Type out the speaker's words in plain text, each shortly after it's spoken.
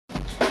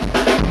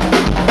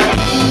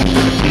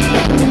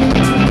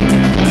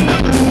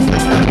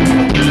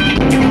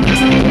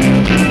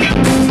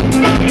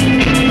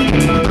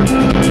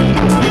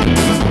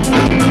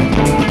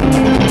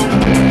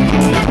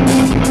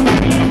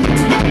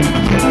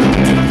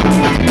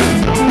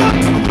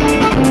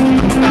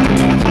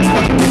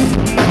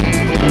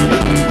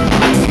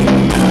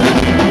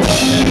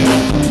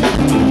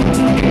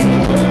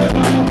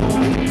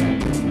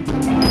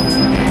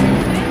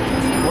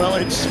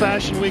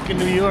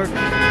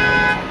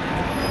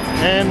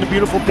and the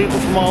beautiful people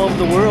from all over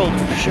the world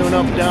showing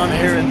up down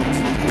here in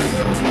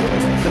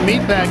the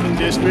meatpacking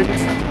district.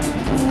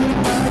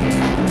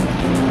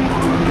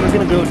 We're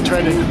gonna go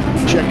try to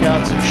check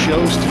out some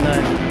shows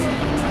tonight.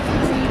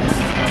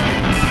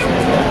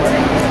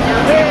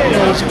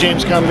 This is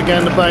James Kalm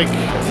began the bike.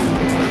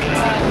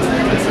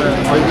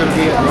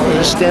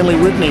 There's Stanley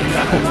Whitney.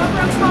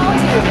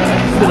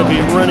 I'm gonna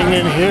be running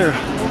in here.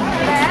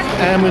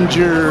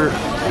 Ameringer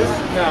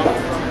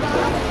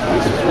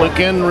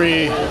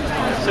McEnery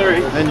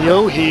and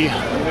Yohe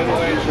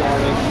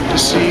to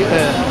see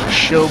a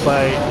show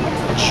by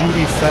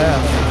Judy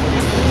Pfaff.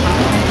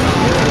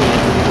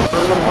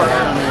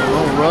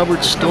 Oh,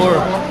 Robert Storr,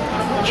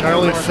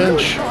 Charlie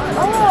Finch.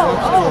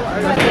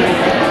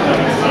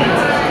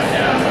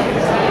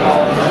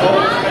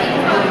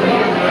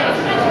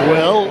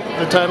 Well,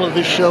 the title of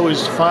this show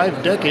is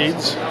 5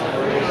 Decades.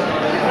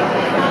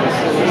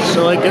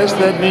 So I guess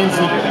that means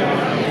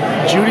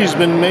that Judy's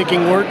been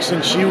making work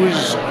since she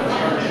was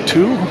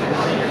 2?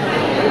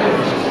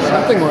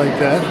 Something like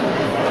that.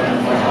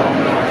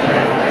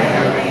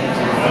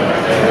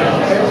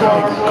 Make a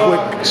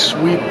quick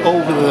sweep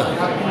over the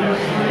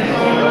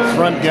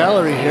front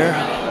gallery here.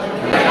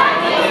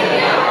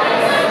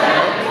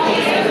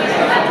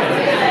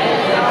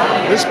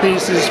 This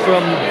piece is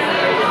from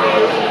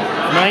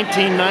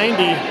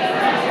 1990.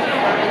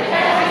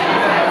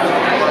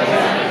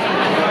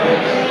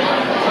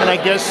 And I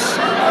guess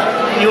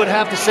you would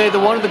have to say that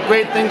one of the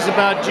great things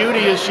about Judy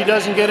is she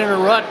doesn't get in a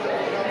rut.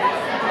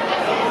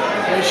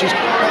 She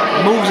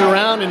moves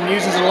around and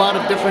uses a lot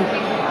of different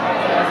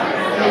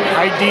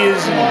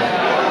ideas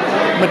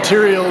and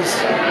materials.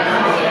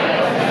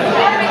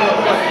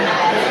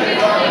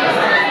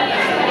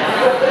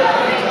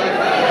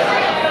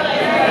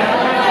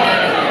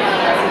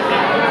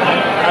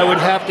 I would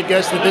have to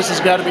guess that this has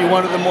got to be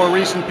one of the more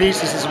recent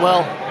pieces as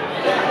well.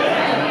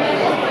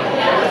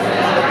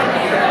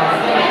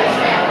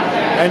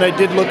 And I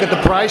did look at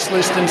the price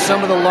list, and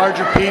some of the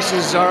larger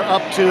pieces are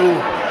up to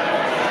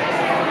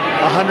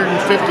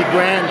 150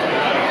 grand.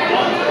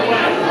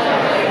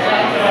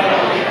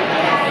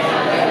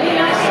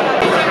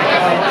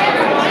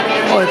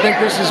 Well, I think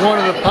this is one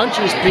of the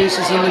punchiest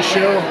pieces in the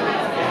show.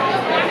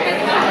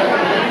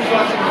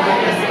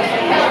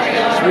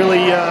 It's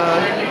really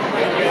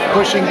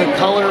pushing the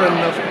color and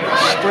the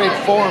straight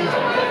form.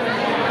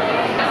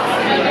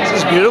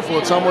 This is beautiful.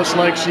 It's almost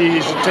like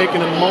she's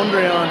taken a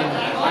Mondrian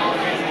and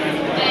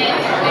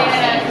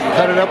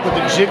cut it up with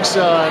a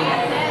jigsaw and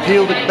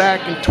peeled it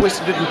back and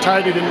twisted it and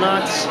tied it in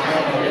knots.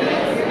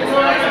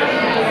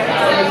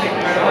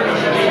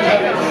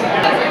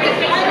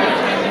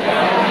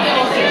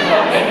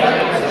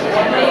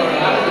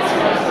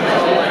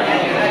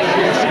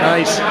 It's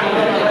nice.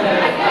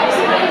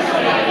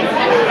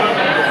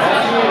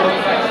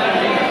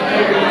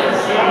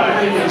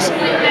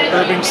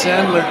 Irving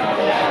Sandler.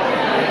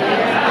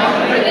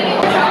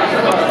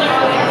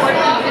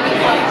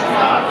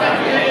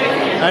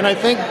 And I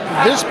think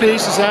this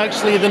piece is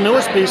actually the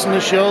newest piece in the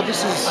show.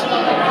 This is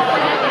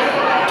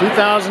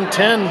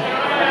 2010. And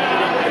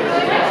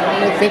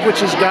I think what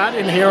she's got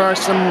in here are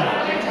some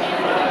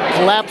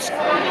collapsed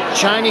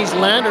Chinese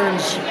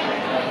lanterns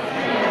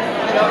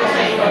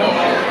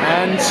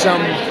and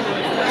some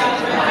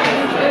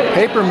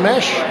paper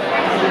mesh.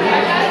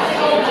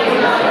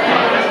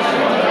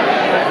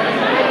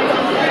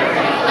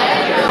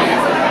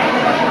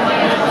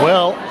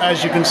 Well,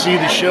 as you can see,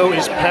 the show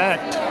is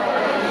packed.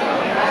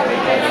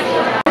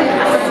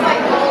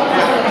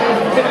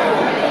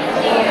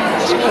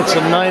 It's got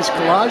some nice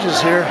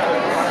collages here.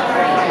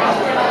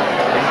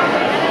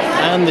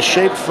 And the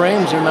shaped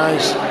frames are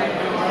nice.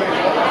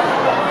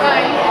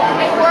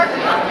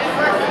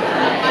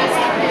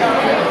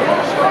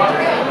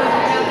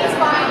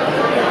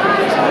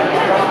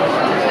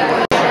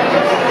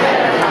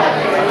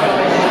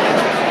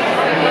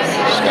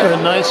 It's got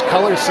a nice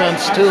color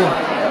sense too.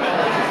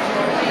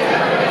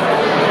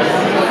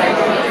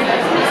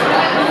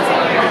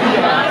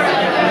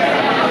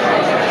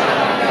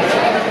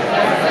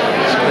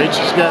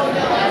 She's got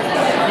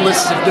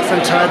lists of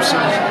different types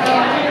of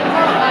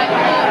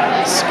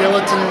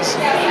skeletons,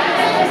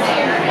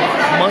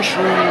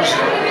 mushrooms.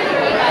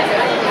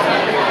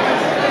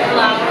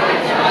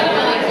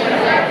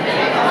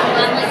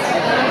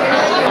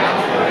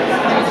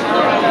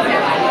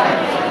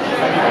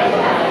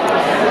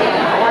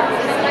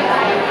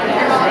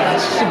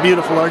 This is a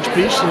beautiful large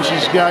piece, and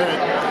she's got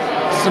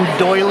some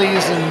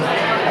doilies and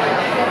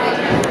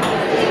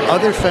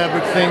other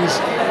fabric things.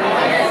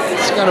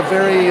 It's got a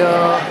very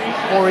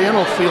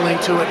oriental feeling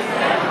to it.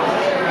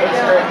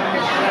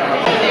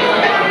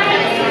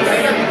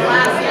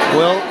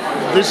 Well,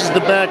 this is the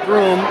back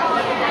room,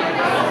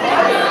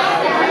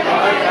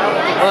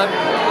 but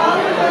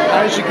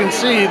as you can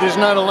see, there's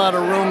not a lot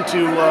of room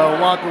to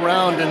walk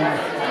around and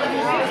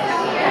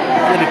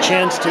get a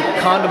chance to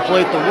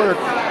contemplate the work.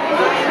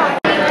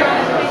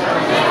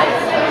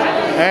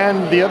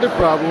 And the other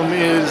problem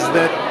is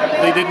that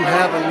they didn't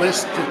have a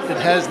list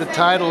that has the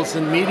titles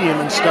and medium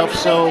and stuff,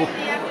 so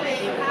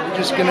we're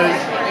just gonna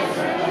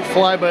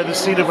fly by the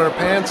seat of our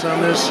pants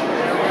on this.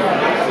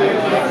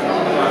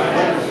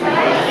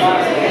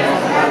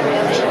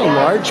 It's a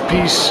large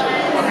piece.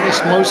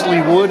 It's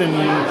mostly wood and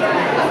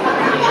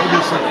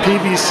maybe some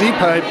PVC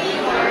pipe.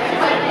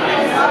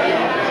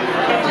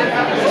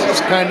 This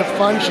is kind of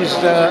fun. She's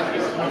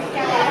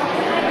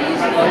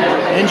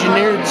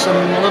engineered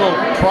some little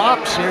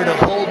props here to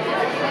hold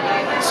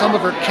some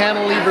of her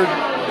cantilevered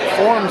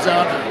forms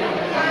out.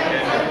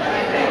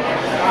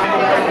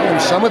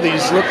 And some of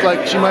these look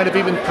like she might have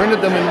even printed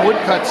them in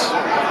woodcuts.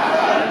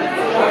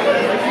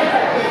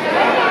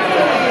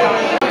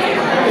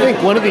 I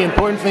think one of the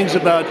important things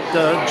about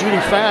Judy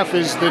Pfaff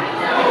is that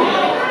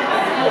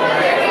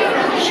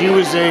she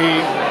was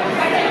a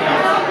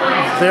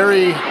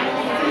very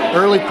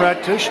early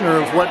practitioner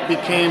of what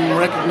became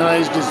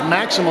recognized as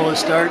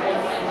maximalist art.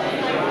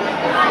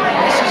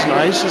 This is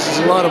nice. This is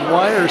a lot of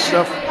wire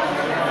stuff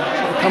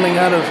coming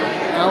out of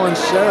Alan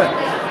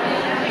Serrett.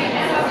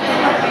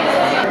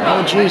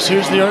 Oh geez,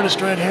 here's the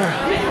artist right here.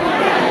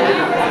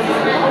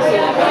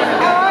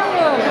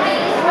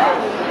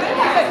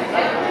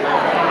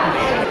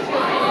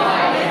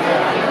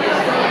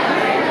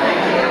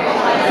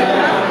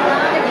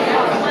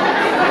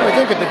 I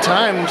think at the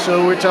time,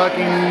 so we're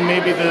talking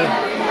maybe the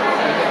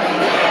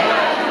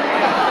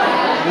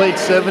late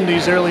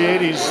 70s, early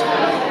 80s,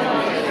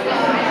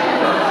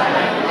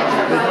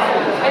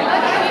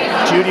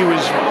 Judy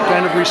was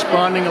kind of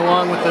responding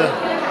along with the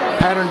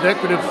pattern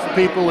decorative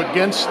people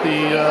against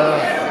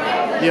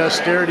the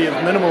austerity of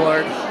minimal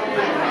art,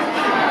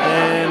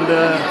 and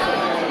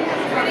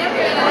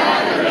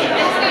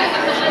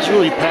it's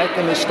really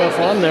packing this stuff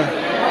on there.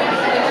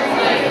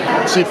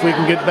 Let's see if we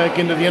can get back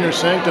into the inner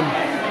sanctum.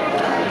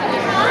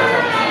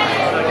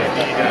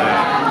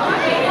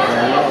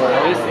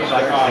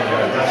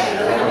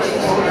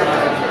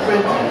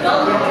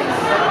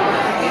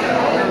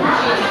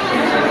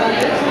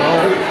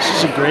 This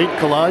is a great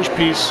collage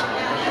piece.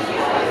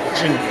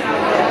 It's in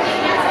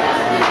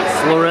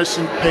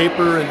fluorescent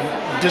paper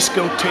and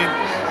disco tape,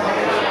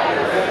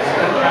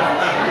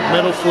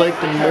 metal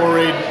flaked and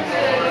moirade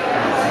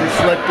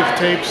reflective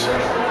tapes.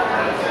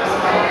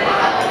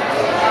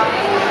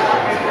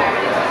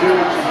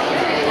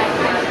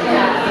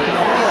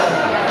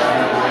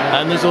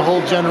 And there's a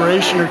whole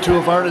generation or two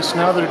of artists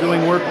now that are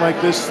doing work like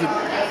this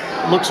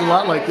that looks a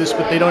lot like this,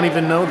 but they don't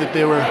even know that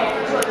they were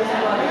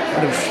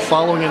kind of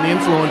following in the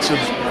influence of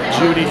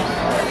Judy.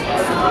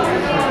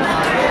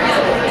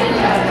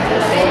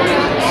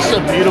 This is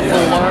a beautiful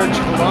large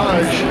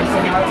collage.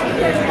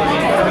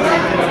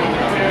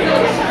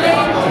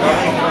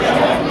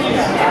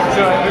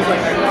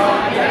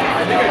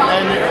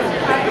 And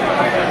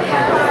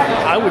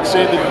I would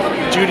say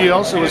that Judy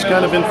also was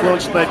kind of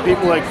influenced by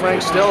people like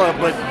Frank Stella,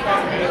 but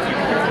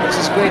this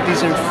is great.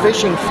 These are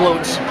fishing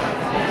floats.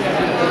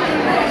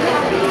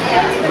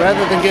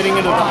 Rather than getting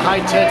into the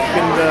high-tech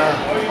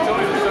and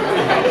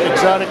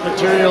exotic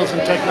materials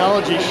and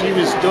technology, she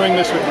was doing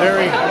this with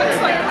very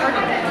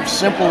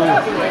simple,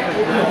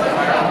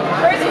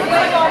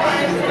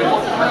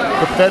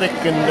 pathetic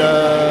and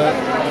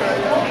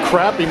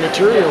crappy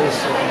materials.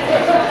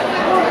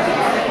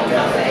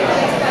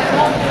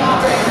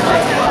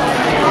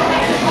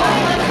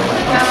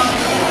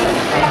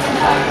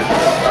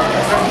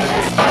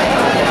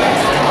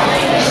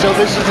 So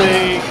this is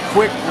a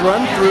quick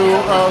run-through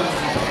of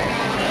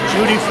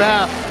Judy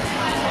Pfaff,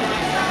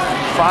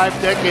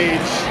 5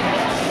 decades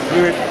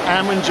here at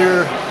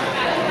Ameringer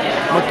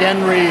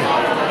McEnery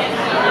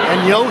and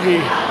Yohe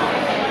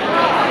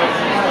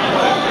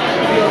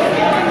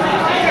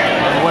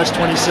on West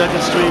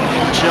 22nd Street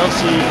in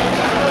Chelsea.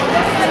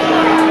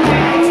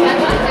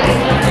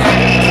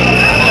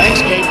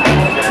 Thanks, Kate.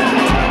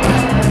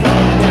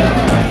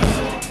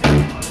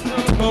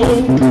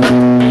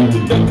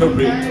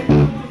 Decorate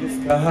his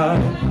car.